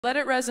Let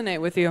it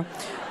resonate with you.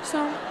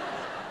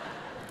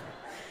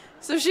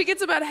 So she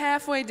gets about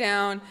halfway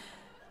down,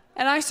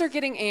 and I start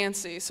getting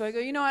antsy. So I go,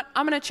 you know what?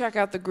 I'm gonna check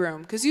out the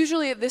groom. Because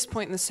usually at this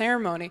point in the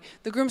ceremony,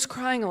 the groom's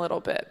crying a little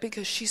bit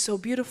because she's so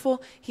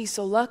beautiful, he's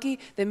so lucky,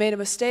 they made a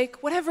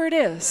mistake, whatever it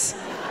is.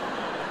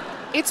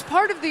 It's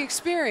part of the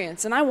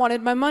experience, and I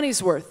wanted my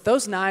money's worth.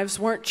 Those knives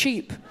weren't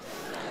cheap.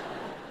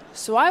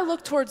 So I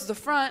look towards the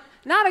front,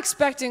 not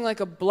expecting like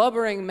a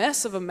blubbering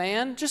mess of a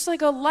man, just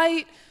like a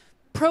light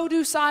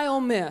produce aisle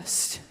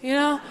mist, you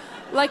know?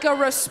 Like a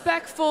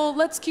respectful,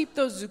 let's keep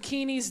those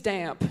zucchinis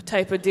damp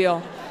type of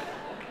deal.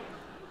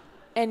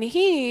 And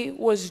he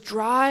was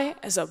dry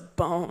as a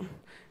bone,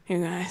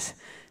 you guys.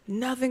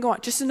 Nothing going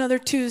on, just another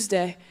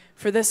Tuesday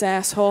for this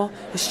asshole.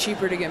 It's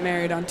cheaper to get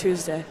married on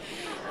Tuesday.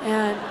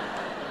 And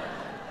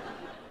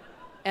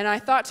I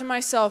thought to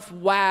myself,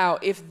 wow,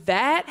 if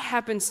that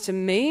happens to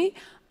me,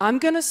 I'm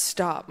gonna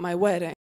stop my wedding.